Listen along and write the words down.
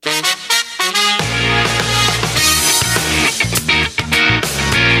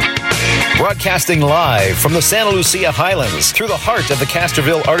Broadcasting live from the Santa Lucia Highlands, through the heart of the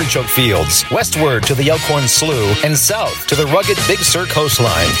Castroville artichoke fields, westward to the Elkhorn Slough, and south to the rugged Big Sur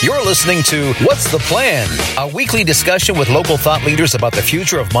coastline. You're listening to What's the Plan? A weekly discussion with local thought leaders about the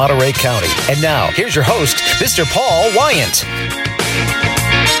future of Monterey County. And now, here's your host, Mr. Paul Wyant.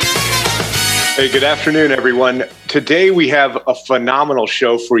 Hey, good afternoon, everyone. Today we have a phenomenal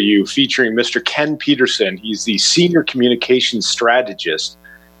show for you featuring Mr. Ken Peterson. He's the Senior Communications Strategist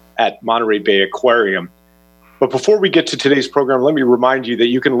at Monterey Bay Aquarium. But before we get to today's program, let me remind you that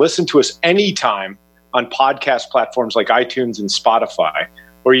you can listen to us anytime on podcast platforms like iTunes and Spotify,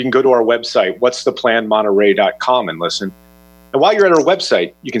 or you can go to our website, whatstheplanmonterey.com, and listen. And while you're at our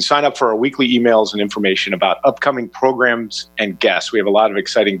website, you can sign up for our weekly emails and information about upcoming programs and guests. We have a lot of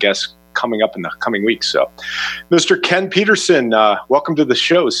exciting guests coming up in the coming weeks. So, Mr. Ken Peterson, welcome to the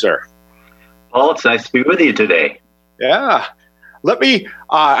show, sir. Paul, it's nice to be with you today. Yeah.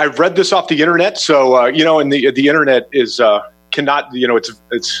 I've read this off the internet. So, and the internet is, cannot,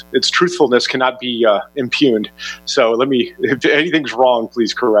 its truthfulness cannot be impugned. So if anything's wrong,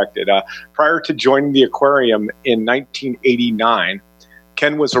 please correct it. Prior to joining the aquarium in 1989,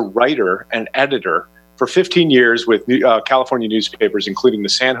 Ken was a writer and editor for 15 years with California newspapers, including the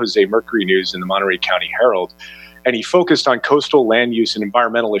San Jose Mercury News and the Monterey County Herald. And he focused on coastal land use and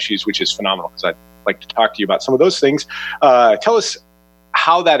environmental issues, which is phenomenal because I'd like to talk to you about some of those things. Tell us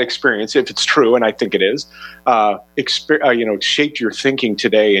how that experience, if it's true, and I think it is, shaped your thinking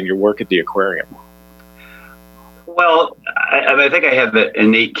today and your work at the aquarium. Well, I think I have the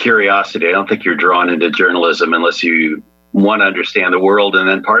innate curiosity. I don't think you're drawn into journalism unless you want to understand the world. And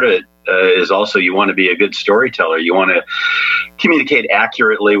then part of it is also you want to be a good storyteller. You want to communicate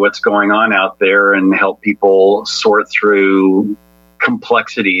accurately what's going on out there and help people sort through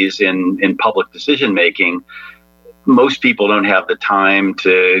complexities in public decision making. Most people don't have the time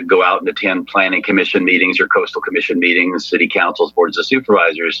to go out and attend planning commission meetings or coastal commission meetings, city councils, boards of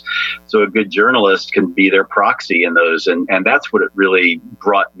supervisors. So a good journalist can be their proxy in those. And that's what it really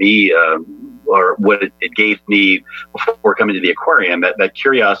brought me, or what it gave me before coming to the aquarium, that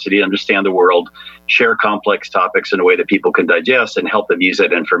curiosity to understand the world, share complex topics in a way that people can digest, and help them use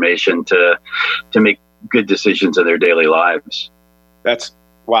that information to make good decisions in their daily lives.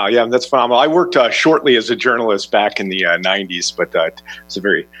 Wow. Yeah, that's phenomenal. I worked shortly as a journalist back in the 90s, but it's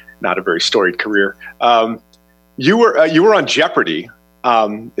not a very storied career. You were on Jeopardy!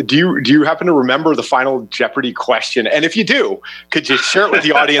 Do you happen to remember the final Jeopardy question? And if you do, could you share it with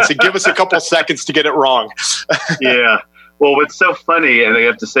the audience and give us a couple seconds to get it wrong? Yeah. Well, what's so funny, and I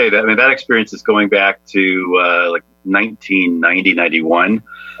have to say that experience is going back to 1990, 91.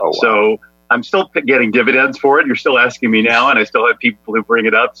 Oh, wow. So I'm still getting dividends for it. You're still asking me now, and I still have people who bring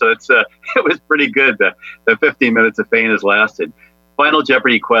it up. So it was pretty good. The 15 minutes of fame has lasted. Final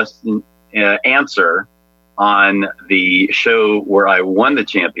Jeopardy question answer on the show where I won the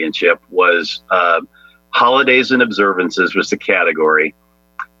championship was holidays and observances was the category.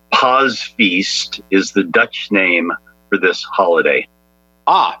 Paasfeest is the Dutch name for this holiday.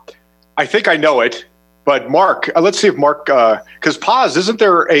 I think I know it. But Mark, let's see if Mark, because Paas,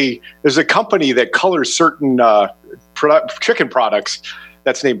 there's a company that colors certain chicken products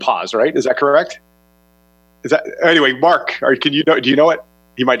that's named Paas, right? Is that correct? Anyway, Mark, do you know it?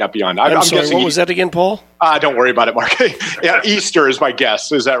 He might not be on. I'm sorry, what was that again, Paul? Don't worry about it, Mark. Yeah, Easter is my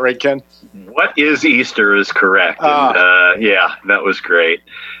guess. Is that right, Ken? What is Easter is correct. And, yeah, that was great.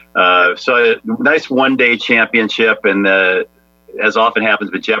 So a nice one-day championship, and as often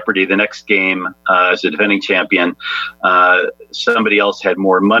happens with Jeopardy, the next game, as a defending champion, somebody else had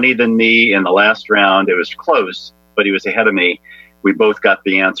more money than me in the last round. It was close, but he was ahead of me. We both got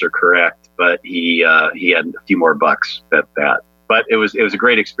the answer correct, but he had a few more bucks at that. But it was a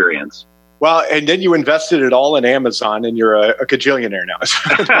great experience. Well, and then you invested it all in Amazon, and you're a gajillionaire now.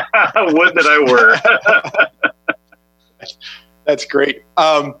 Would that I were. That's great.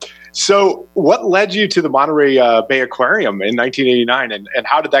 So what led you to the Monterey Bay Aquarium in 1989, and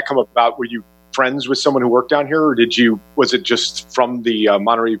how did that come about? Were you friends with someone who worked down here, or was it just from the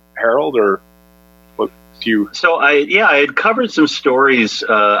Monterey Herald, or what do you? So I had covered some stories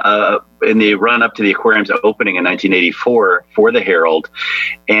in the run up to the aquarium's opening in 1984 for the Herald,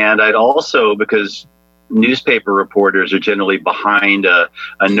 and I'd also, because newspaper reporters are generally behind a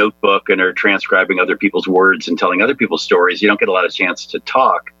notebook and are transcribing other people's words and telling other people's stories, you don't get a lot of chance to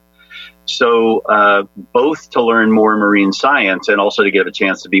talk. So both to learn more marine science and also to get a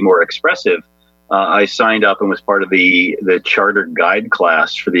chance to be more expressive, I signed up and was part of the charter guide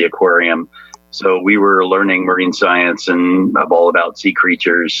class for the aquarium. So we were learning marine science and all about sea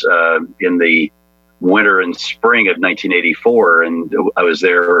creatures in the winter and spring of 1984. And I was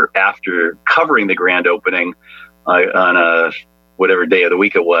there after covering the grand opening on a whatever day of the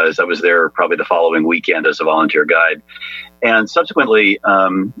week it was. I was there probably the following weekend as a volunteer guide. And subsequently,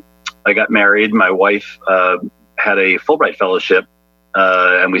 I got married. My wife had a Fulbright fellowship,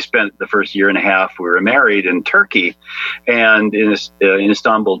 and we spent the first year and a half we were married in Turkey, and in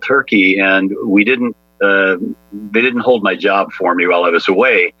Istanbul, Turkey. And we didn't. They didn't hold my job for me while I was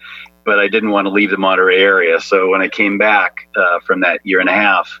away, but I didn't want to leave the Monterey area. So when I came back from that year and a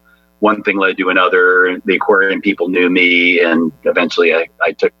half, one thing led to another. The aquarium people knew me, and eventually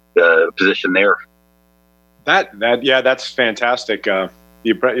I took the position there. That's fantastic.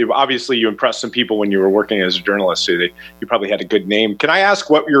 Obviously, you impressed some people when you were working as a journalist. So you probably had a good name. Can I ask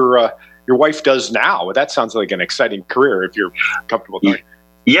what your wife does now? That sounds like an exciting career, if you're comfortable with that.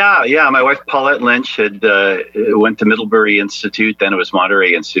 Yeah. My wife, Paulette Lynch, had went to Middlebury Institute. Then it was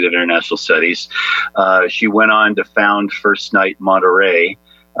Monterey Institute of International Studies. She went on to found First Night Monterey.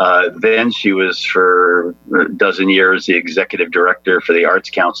 Then she was for a dozen years the executive director for the Arts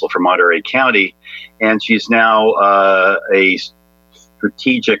Council for Monterey County. And she's now a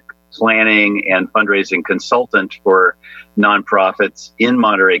strategic planning and fundraising consultant for nonprofits in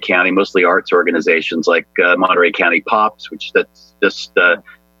Monterey County, mostly arts organizations like Monterey County Pops, which just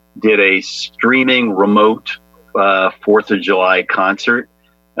did a streaming remote 4th of July concert,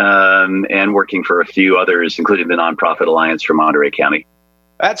 and working for a few others, including the Nonprofit Alliance for Monterey County.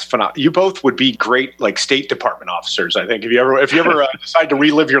 That's phenomenal. You both would be great, like, State Department officers. I think if you ever decide to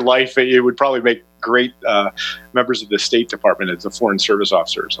relive your life, it would probably make great members of the State Department as a Foreign Service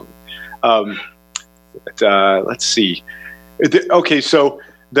officer or something. Let's see. Okay, so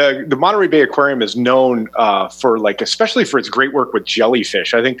the Monterey Bay Aquarium is known for, like, especially for its great work with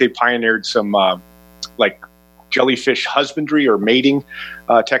jellyfish. I think they pioneered some jellyfish husbandry or mating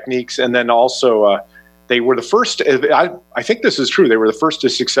techniques, and then also. They were the first, I think this is true, they were the first to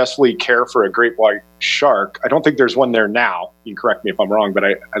successfully care for a great white shark. I don't think there's one there now. You can correct me if I'm wrong, but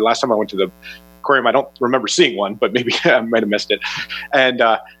last time I went to the aquarium, I don't remember seeing one, but maybe I might have missed it. And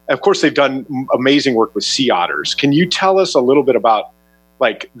of course, they've done amazing work with sea otters. Can you tell us a little bit about,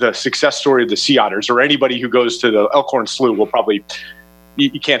 like, the success story of the sea otters? Or anybody who goes to the Elkhorn Slough will probably,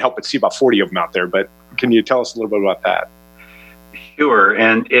 you can't help but see about 40 of them out there, but can you tell us a little bit about that? Sure,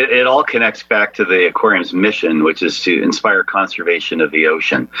 and it all connects back to the aquarium's mission, which is to inspire conservation of the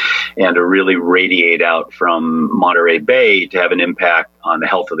ocean and to really radiate out from Monterey Bay to have an impact on the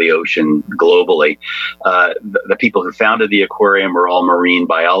health of the ocean globally. The people who founded the aquarium were all marine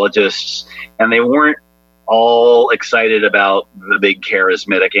biologists, and they weren't all excited about the big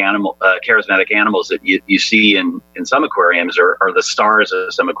charismatic animals that you see in some aquariums or the stars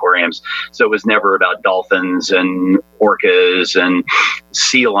of some aquariums. So it was never about dolphins and orcas and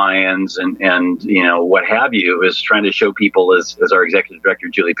sea lions and what have you. It was trying to show people, as our executive director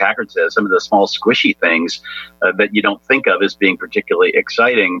Julie Packard says, some of the small squishy things that you don't think of as being particularly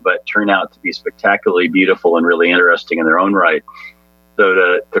exciting, but turn out to be spectacularly beautiful and really interesting in their own right.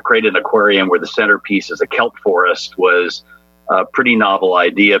 So to create an aquarium where the centerpiece is a kelp forest was a pretty novel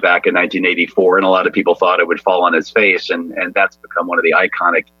idea back in 1984, and a lot of people thought it would fall on its face, and that's become one of the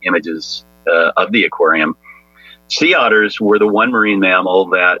iconic images of the aquarium. Sea otters were the one marine mammal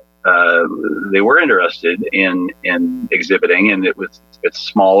that they were interested in exhibiting, and it's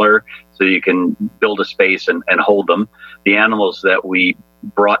smaller, so you can build a space and hold them. The animals that we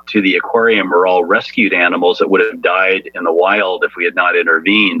brought to the aquarium were all rescued animals that would have died in the wild if we had not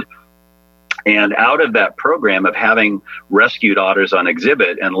intervened. And out of that program of having rescued otters on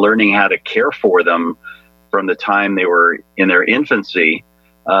exhibit and learning how to care for them from the time they were in their infancy,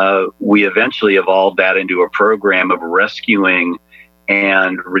 we eventually evolved that into a program of rescuing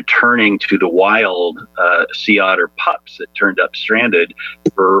and returning to the wild sea otter pups that turned up stranded,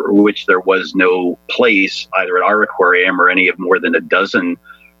 for which there was no place either at our aquarium or any of more than a dozen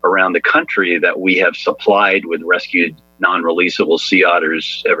around the country that we have supplied with rescued non-releasable sea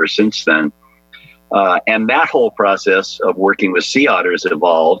otters ever since then. And that whole process of working with sea otters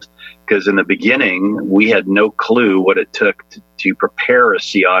evolved because in the beginning, we had no clue what it took to prepare a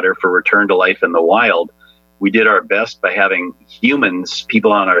sea otter for return to life in the wild. We did our best by having humans,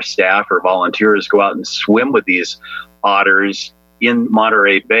 people on our staff or volunteers, go out and swim with these otters in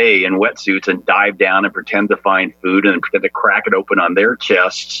Monterey Bay in wetsuits and dive down and pretend to find food and pretend to crack it open on their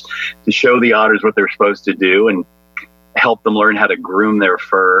chests to show the otters what they're supposed to do and help them learn how to groom their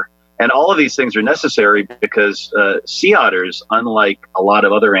fur. And all of these things are necessary because sea otters, unlike a lot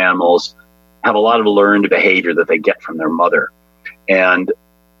of other animals, have a lot of learned behavior that they get from their mother. And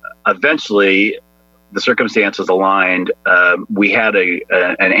eventually, the circumstances aligned, we had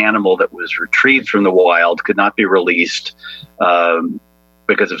an animal that was retrieved from the wild, could not be released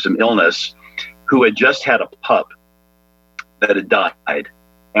because of some illness, who had just had a pup that had died.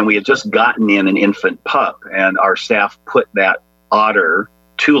 And we had just gotten in an infant pup, and our staff put that otter,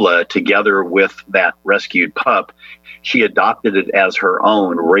 Tula, together with that rescued pup. She adopted it as her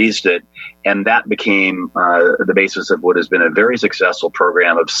own, raised it, and that became the basis of what has been a very successful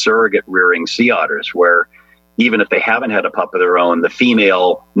program of surrogate rearing sea otters, where even if they haven't had a pup of their own, the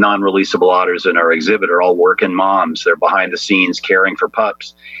female non-releasable otters in our exhibit are all working moms. They're behind the scenes caring for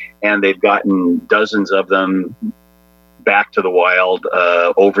pups, and they've gotten dozens of them back to the wild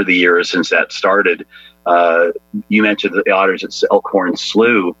over the years since that started. You mentioned the otters at Elkhorn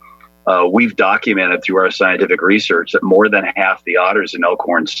Slough. We've documented through our scientific research that more than half the otters in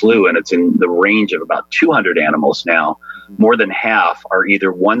Elkhorn Slough, and it's in the range of about 200 animals now, more than half are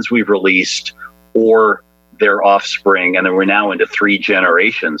either ones we've released or their offspring, and then we're now into 3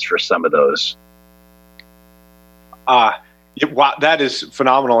 generations for some of those. Wow, that is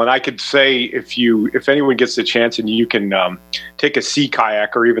phenomenal. And I could say if anyone gets the chance and you can take a sea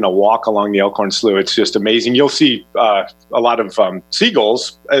kayak or even a walk along the Elkhorn Slough, it's just amazing. You'll see a lot of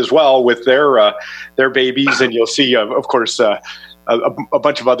seagulls as well with their babies, and you'll see, of course, a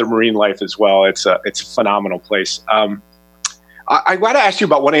bunch of other marine life as well. It's a phenomenal place. I want to ask you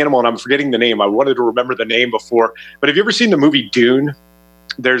about one animal, and I'm forgetting the name. I wanted to remember the name before, but have you ever seen the movie Dune?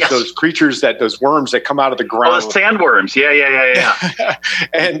 There's those creatures those worms that come out of the ground. Oh, the sandworms. Yeah.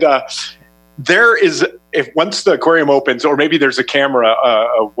 And there is, once the aquarium opens, or maybe there's a camera,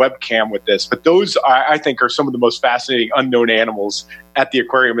 a webcam with this, but those I think are some of the most fascinating unknown animals at the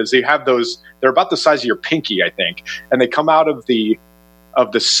aquarium. Is they have those, they're about the size of your pinky, I think, and they come out of the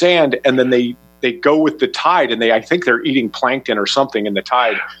sand, and then they go with the tide, and I think they're eating plankton or something in the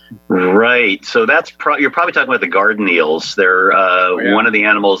tide. Right. So that's you're probably talking about the garden eels. They're one of the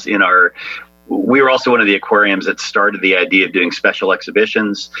animals in our. We were also one of the aquariums that started the idea of doing special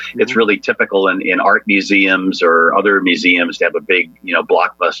exhibitions. Mm-hmm. It's really typical in art museums or other museums to have a big,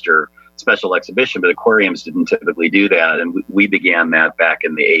 blockbuster special exhibition, but aquariums didn't typically do that, and we began that back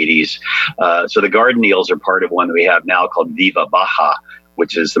in the 80s. So the garden eels are part of one that we have now called Viva Baja,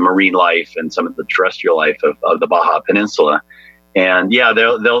 which is the marine life and some of the terrestrial life of the Baja Peninsula. And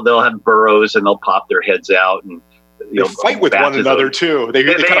they'll have burrows, and they'll pop their heads out, and they fight with one another too. They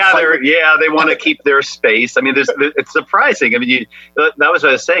want to keep their space. I mean, it's surprising. I mean, that was what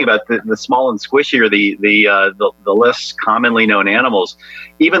I was saying about the small and squishy, or the less commonly known animals.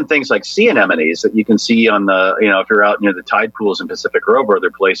 Even things like sea anemones that you can see on the, if you're out near the tide pools in Pacific Grove or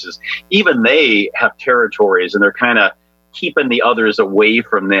other places, even they have territories, and they're kind of keeping the others away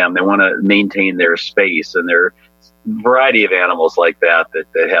from them. They want to maintain their space, and there are a variety of animals like that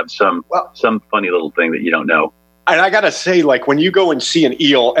have some funny little thing that you don't know. And I got to say, like, when you go and see an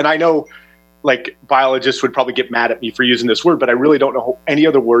eel, and I know, like, biologists would probably get mad at me for using this word, but I really don't know any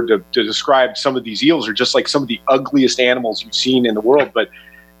other word to describe some of these eels. Are just like some of the ugliest animals you've seen in the world, but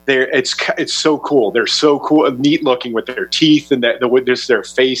it's so cool. They're so cool, neat looking with their teeth and their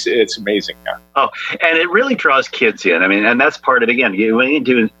face. It's amazing. Yeah. Oh, and it really draws kids in. I mean, and that's part of it. Again,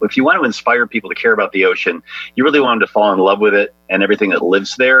 if you want to inspire people to care about the ocean, you really want them to fall in love with it and everything that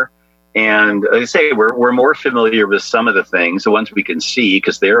lives there. And like I say, we're more familiar with some of the things, the ones we can see,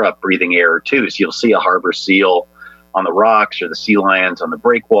 because they're up breathing air too. So you'll see a harbor seal on the rocks, or the sea lions on the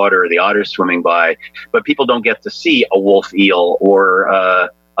breakwater, or the otters swimming by, but people don't get to see a wolf eel or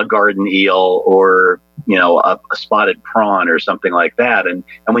a garden eel or a spotted prawn or something like that. And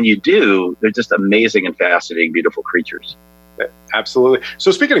when you do, they're just amazing and fascinating, beautiful creatures. Absolutely.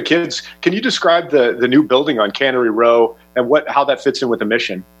 So speaking of kids, can you describe the new building on Cannery Row and how that fits in with the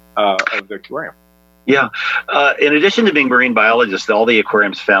mission of the aquarium? Yeah. In addition to being marine biologists, all the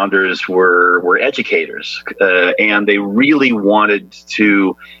aquarium's founders were educators, and they really wanted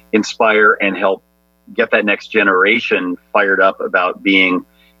to inspire and help get that next generation fired up about being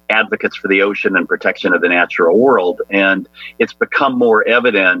advocates for the ocean and protection of the natural world. And it's become more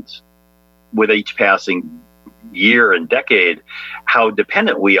evident with each passing year and decade how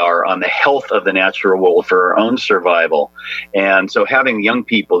dependent we are on the health of the natural world for our own survival. And so having young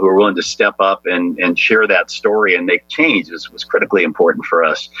people who are willing to step up and share that story and make change was critically important for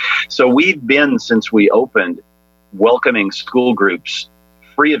us. So we've been, since we opened, welcoming school groups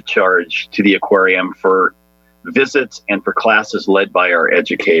free of charge to the aquarium for visits and for classes led by our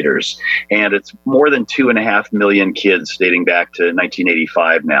educators. And it's more than 2.5 million kids dating back to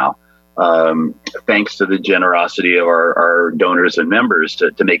 1985 now. Thanks to the generosity of our donors and members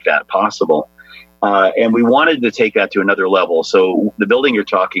to make that possible. And we wanted to take that to another level. So the building you're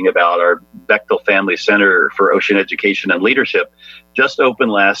talking about, our Bechtel Family Center for Ocean Education and Leadership, just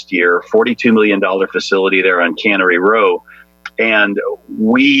opened last year, $42 million facility there on Cannery Row. And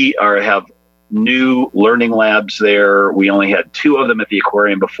we have new learning labs there. We only had 2 of them at the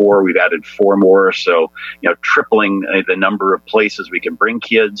aquarium before. We've added 4 more. So, tripling the number of places we can bring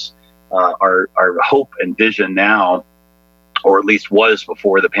kids. Our hope and vision now, or at least was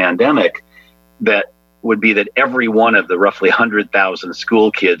before the pandemic, that would be that every one of the roughly 100,000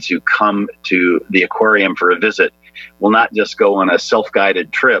 school kids who come to the aquarium for a visit will not just go on a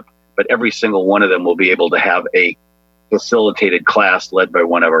self-guided trip, but every single one of them will be able to have a facilitated class led by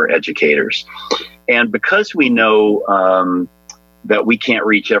one of our educators. And because we know that we can't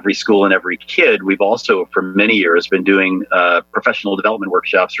reach every school and every kid, we've also for many years been doing professional development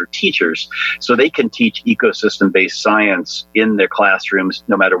workshops for teachers so they can teach ecosystem-based science in their classrooms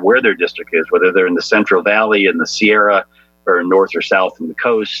no matter where their district is, whether they're in the Central Valley, in the Sierra, or north or south in the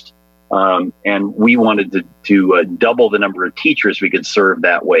coast. And we wanted to double the number of teachers we could serve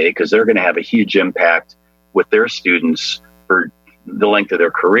that way because they're going to have a huge impact with their students for the length of their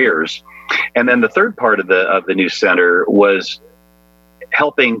careers. And then the third part of the new center was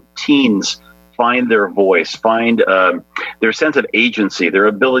helping teens find their voice, find their sense of agency, their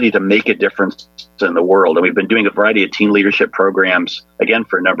ability to make a difference in the world. And we've been doing a variety of teen leadership programs, again,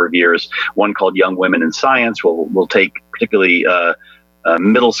 for a number of years. One called Young Women in Science. We'll take particularly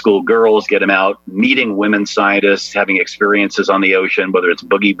middle school girls, get them out, meeting women scientists, having experiences on the ocean, whether it's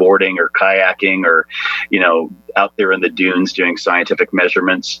boogie boarding or kayaking or, out there in the dunes doing scientific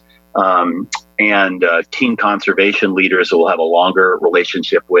measurements. And teen conservation leaders who will have a longer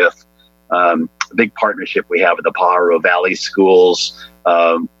relationship with. The big partnership we have with the Pajaro Valley schools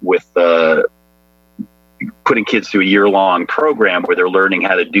with putting kids through a year-long program where they're learning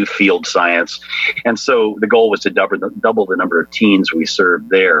how to do field science. And so the goal was to double the number of teens we served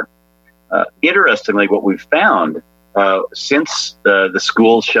there. Interestingly, what we've found since the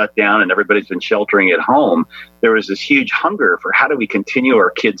schools shut down and everybody's been sheltering at home, there was this huge hunger for how do we continue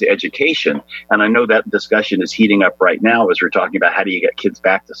our kids' education. And I know that discussion is heating up right now as we're talking about how do you get kids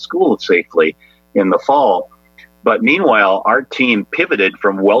back to school safely in the fall. But meanwhile, our team pivoted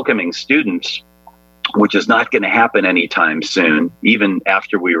from welcoming students, which is not going to happen anytime soon, even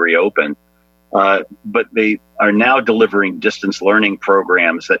after we reopen. But they are now delivering distance learning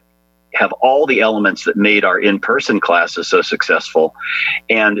programs that have all the elements that made our in-person classes so successful.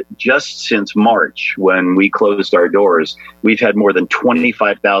 And just since March, when we closed our doors, we've had more than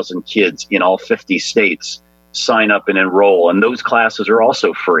 25,000 kids in all 50 states sign up and enroll. And those classes are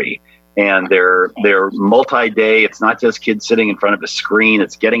also free. And they're multi-day. It's not just kids sitting in front of a screen.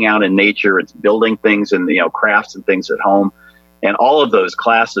 It's getting out in nature. It's building things and crafts and things at home. And all of those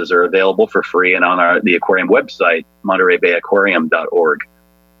classes are available for free and on the aquarium website, MontereyBayAquarium.org.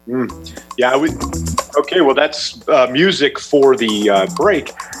 Yeah. Okay. Well, that's music for the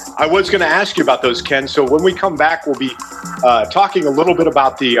break. I was going to ask you about those, Ken. So when we come back, we'll be talking a little bit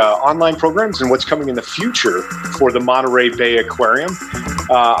about the online programs and what's coming in the future for the Monterey Bay Aquarium.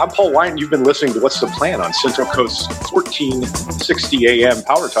 I'm Paul Wynton. You've been listening to What's the Plan on Central Coast 1460 AM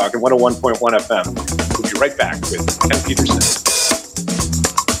Power Talk and 101.1 FM. We'll be right back with Ken Peterson.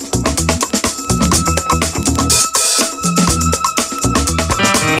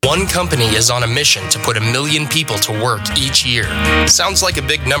 One company is on a mission to put 1 million people to work each year. Sounds like a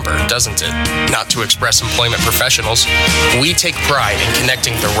big number, doesn't it? Not to Express Employment Professionals. We take pride in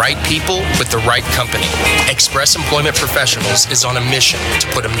connecting the right people with the right company. Express Employment Professionals is on a mission to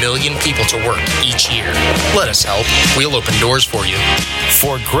put 1 million people to work each year. Let us help. We'll open doors for you.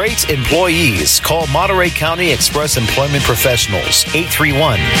 For great employees, call Monterey County Express Employment Professionals,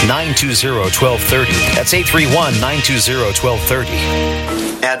 831-920-1230. That's 831-920-1230.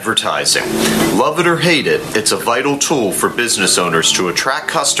 Advertising. Love it or hate it, it's a vital tool for business owners to attract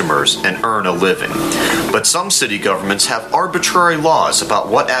customers and earn a living. But some city governments have arbitrary laws about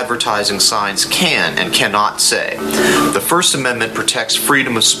what advertising signs can and cannot say. The First Amendment protects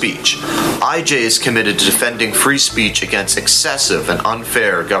freedom of speech. IJ is committed to defending free speech against excessive and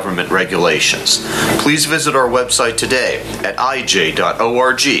unfair government regulations. Please visit our website today at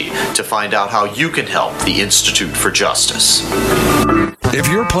ij.org to find out how you can help the Institute for Justice. If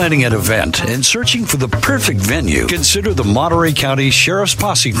you're planning an event and searching for the perfect venue, consider the Monterey County Sheriff's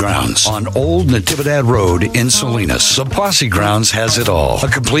Posse Grounds on Old Natividad Road in Salinas. The Posse Grounds has it all. A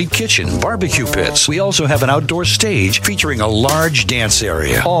complete kitchen, barbecue pits. We also have an outdoor stage featuring a large dance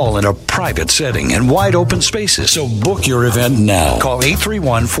area, all in a private setting and wide open spaces. So book your event now. Call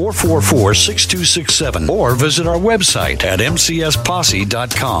 831-444-6267 or visit our website at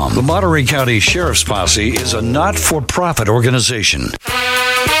mcsposse.com. The Monterey County Sheriff's Posse is a not-for-profit organization.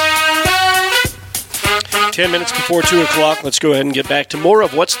 10 minutes before 2 o'clock, let's go ahead and get back to more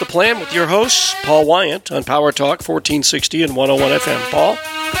of What's the Plan with your hosts, Paul Wyant on Power Talk 1460 and 101 FM. Paul?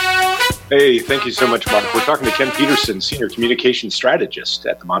 Hey, thank you so much, Mark. We're talking to Ken Peterson, Senior Communications Strategist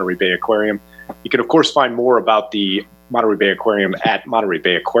at the Monterey Bay Aquarium. You can, of course, find more about the Monterey Bay Aquarium at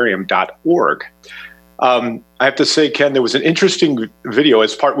montereybayaquarium.org. I have to say, Ken, there was an interesting video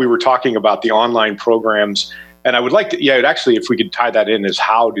we were talking about the online programs. And I would like to, actually, if we could tie that in, is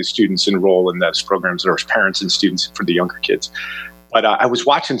how do students enroll in those programs, or parents and students for the younger kids. But I was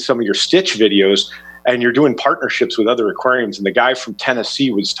watching some of your Stitch videos, and you're doing partnerships with other aquariums. And the guy from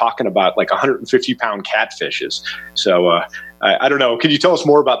Tennessee was talking about like 150-pound catfishes. So I don't know. Could you tell us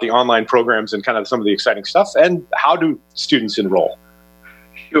more about the online programs and kind of some of the exciting stuff? And how do students enroll?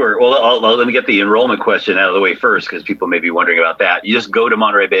 Sure. Well, let me get the enrollment question out of the way first, because people may be wondering about that. You just go to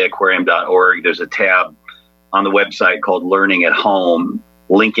montereybayaquarium.org. There's a tab on the website called Learning at Home.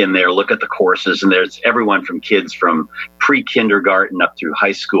 Link in there, look at the courses, and there's everyone from kids from pre-kindergarten up through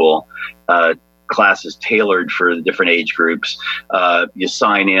high school, classes tailored for the different age groups. You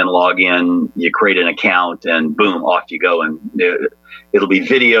sign in, log in, you create an account, and boom, off you go. And it'll be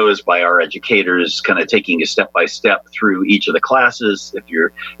videos by our educators kind of taking you step by step through each of the classes. If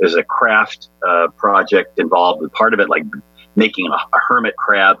there's a craft project involved with part of it, like making a hermit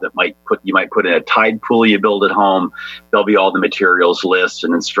crab that you might put in a tide pool you build at home, there'll be all the materials lists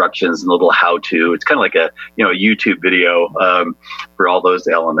and instructions and a little how-to. It's kind of like a YouTube video for all those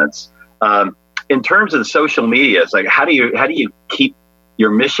elements. In terms of the social media, it's like how do you keep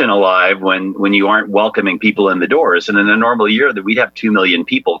your mission alive when you aren't welcoming people in the doors? And in a normal year, that we'd have 2 million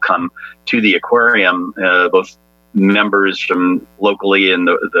people come to the aquarium, both members from locally in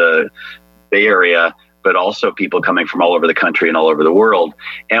the Bay Area, but also people coming from all over the country and all over the world.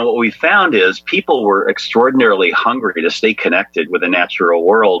 And what we found is people were extraordinarily hungry to stay connected with the natural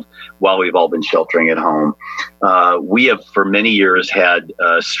world while we've all been sheltering at home. We have for many years had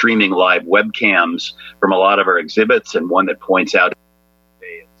streaming live webcams from a lot of our exhibits, and one that points out.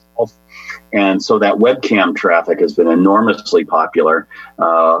 And so that webcam traffic has been enormously popular.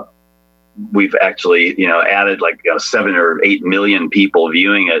 We've actually, added 7 or 8 million people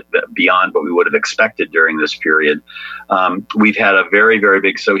viewing it beyond what we would have expected during this period. We've had a very, very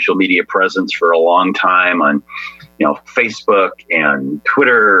big social media presence for a long time on, Facebook and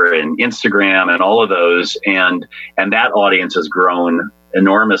Twitter and Instagram and all of those. And that audience has grown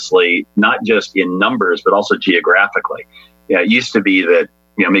enormously, not just in numbers, but also geographically. It used to be that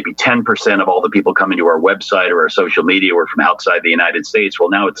maybe 10% of all the people coming to our website or our social media were from outside the United States. Well,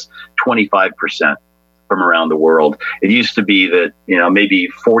 now it's 25% from around the world. It used to be that, maybe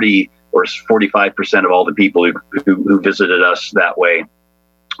 40 or 45% of all the people who visited us that way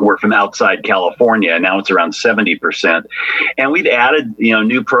were from outside California. Now it's around 70%. And we've added,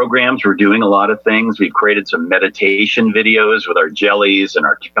 new programs. We're doing a lot of things. We've created some meditation videos with our jellies and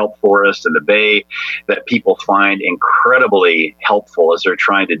our kelp forest in the Bay that people find incredibly helpful as they're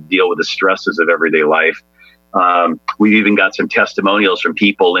trying to deal with the stresses of everyday life. We've even got some testimonials from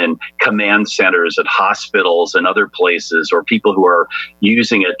people in command centers at hospitals and other places, or people who are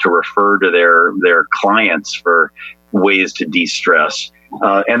using it to refer to their clients for ways to de-stress.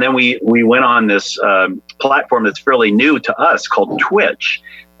 And then we went on this platform that's fairly new to us called Twitch,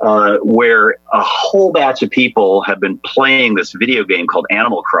 where a whole batch of people have been playing this video game called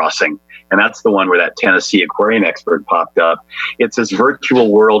Animal Crossing. And that's the one where that Tennessee aquarium expert popped up. It's this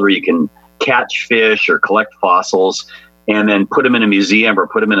virtual world where you can catch fish or collect fossils and then put them in a museum or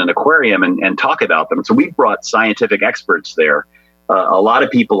put them in an aquarium and talk about them. So we've brought scientific experts there. A lot of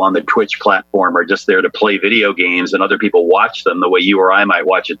people on the Twitch platform are just there to play video games, and other people watch them the way you or I might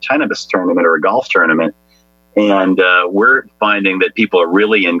watch a tennis tournament or a golf tournament. And we're finding that people are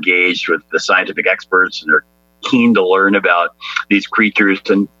really engaged with the scientific experts, and they're keen to learn about these creatures,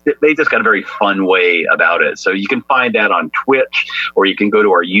 and they just got a very fun way about it. So you can find that on Twitch, or you can go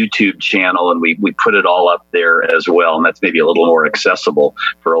to our YouTube channel, and we put it all up there as well. And that's maybe a little more accessible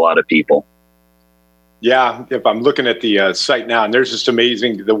for a lot of people. Yeah, if I'm looking at the site now, and there's just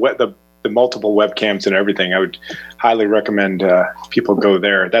amazing, the multiple webcams and everything. I would highly recommend people go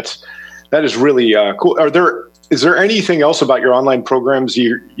there. That is really cool. Are there Is there anything else about your online programs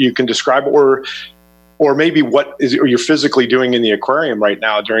you can describe, or maybe what you're physically doing in the aquarium right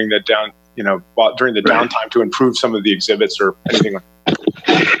now during the downtime to improve some of the exhibits or anything like that?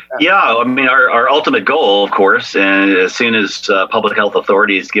 Yeah, I mean, our ultimate goal, of course, and as soon as public health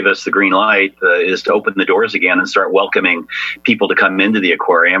authorities give us the green light, is to open the doors again and start welcoming people to come into the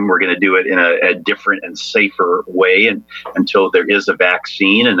aquarium. We're going to do it in a different and safer way, and until there is a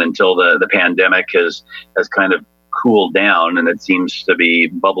vaccine and until the pandemic has kind of cooled down, and it seems to be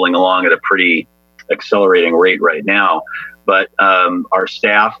bubbling along at a pretty accelerating rate right now. But our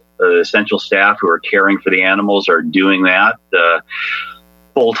staff, essential staff who are caring for the animals, are doing that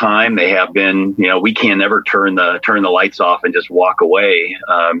full time. They have been. We can never turn the lights off and just walk away.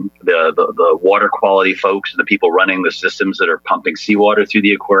 The water quality folks and the people running the systems that are pumping seawater through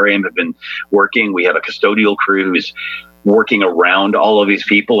the aquarium have been working. We have a custodial crew who's working around all of these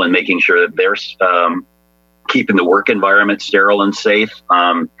people and making sure that they're keeping the work environment sterile and safe.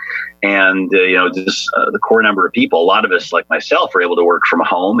 The core number of people, a lot of us like myself, are able to work from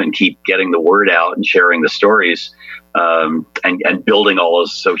home and keep getting the word out and sharing the stories, and building all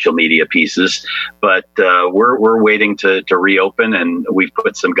those social media pieces. But we're waiting to reopen, and we've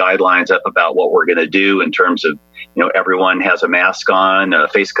put some guidelines up about what we're going to do in terms of, everyone has a mask on, a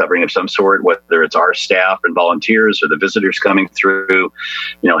face covering of some sort, whether it's our staff and volunteers or the visitors coming through,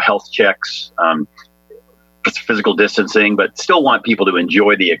 health checks, physical distancing, but still want people to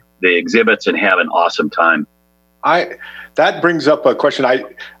enjoy the exhibits and have an awesome time. That brings up a question. I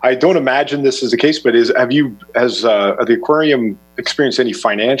don't imagine this is the case, but has the aquarium experienced any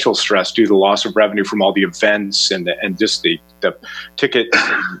financial stress due to the loss of revenue from all the events and just the ticket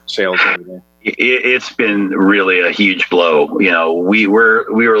sales and everything? It's been really a huge blow. We were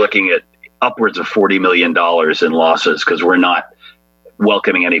looking at upwards of $40 million in losses because we're not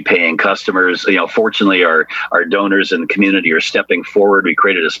welcoming any paying customers. Fortunately, our donors in the community are stepping forward. We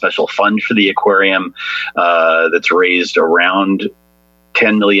created a special fund for the aquarium that's raised around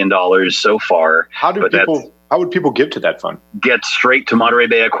 $10 million so far. How would people give to that fund? Get straight to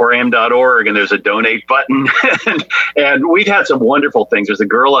MontereyBayAquarium.org, and there's a donate button. and we've had some wonderful things. There's a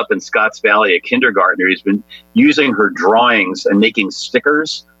girl up in Scotts Valley, a kindergartner, who's been using her drawings and making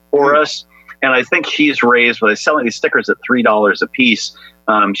stickers for us. And I think she's raised, by selling these stickers at $3 a piece,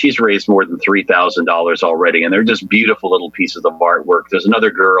 she's raised more than $3,000 already. And they're just beautiful little pieces of artwork. There's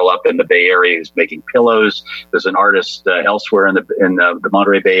another girl up in the Bay Area who's making pillows. There's an artist elsewhere in the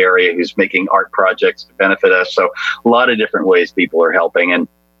Monterey Bay Area who's making art projects to benefit us. So a lot of different ways people are helping. And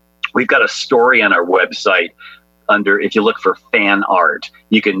we've got a story on our website. If you look for fan art,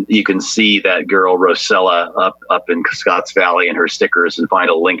 you can see that girl Rosella up in Scotts Valley and her stickers, and find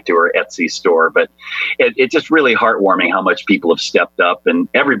a link to her Etsy store. But it's just really heartwarming how much people have stepped up, and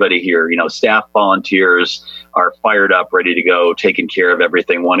everybody here, staff, volunteers, are fired up, ready to go, taking care of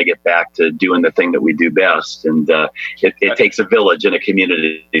everything, want to get back to doing the thing that we do best. And it takes a village and a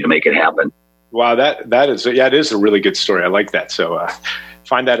community to make it happen. Wow, that is it is a really good story. I like that. So.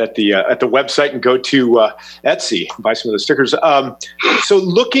 Find that at the website and go to Etsy and buy some of the stickers. So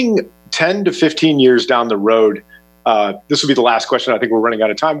looking 10 to 15 years down the road, this will be the last question. I think we're running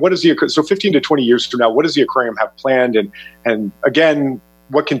out of time. So 15 to 20 years from now, what does the aquarium have planned? And again,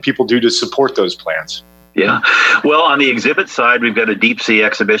 what can people do to support those plans? Yeah. Well, on the exhibit side, we've got a deep sea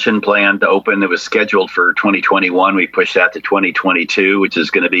exhibition planned to open that was scheduled for 2021. We pushed that to 2022, which is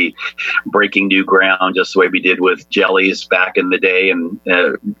going to be breaking new ground, just the way we did with jellies back in the day, and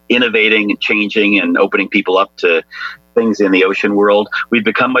innovating and changing and opening people up to things in the ocean world. We've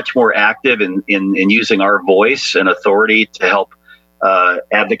become much more active in using our voice and authority to help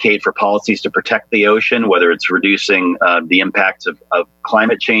advocate for policies to protect the ocean, whether it's reducing the impacts of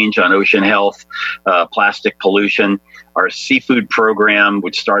climate change on ocean health, plastic pollution. Our seafood program,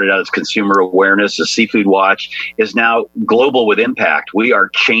 which started out as consumer awareness, the Seafood Watch, is now global with impact. We are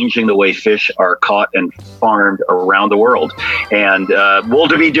changing the way fish are caught and farmed around the world. And we'll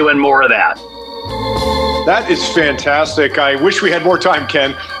be doing more of that. That is fantastic. I wish we had more time,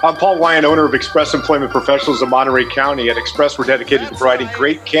 Ken. I'm Paul Wyant, owner of Express Employment Professionals of Monterey County. At Express, we're dedicated to providing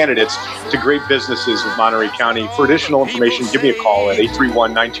great candidates to great businesses in Monterey County. For additional information, give me a call at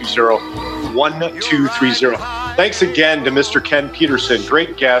 831-920-1230. Thanks again to Mr. Ken Peterson.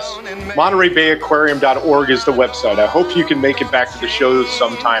 Great guest. MontereyBayAquarium.org is the website. I hope you can make it back to the show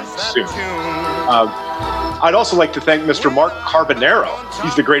sometime soon. I'd also like to thank Mr. Mark Carbonaro.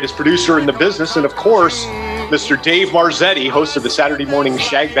 He's the greatest producer in the business. And of course, Mr. Dave Marzetti, host of the Saturday morning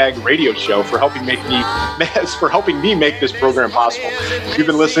Shagbag radio show, for helping me make this program possible. You've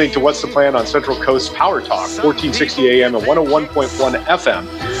been listening to What's the Plan on Central Coast Power Talk, 1460 AM and 101.1 FM.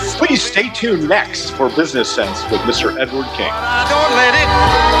 Please stay tuned next for Business Sense with Mr. Edward King. Don't let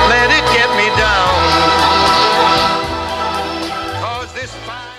it get me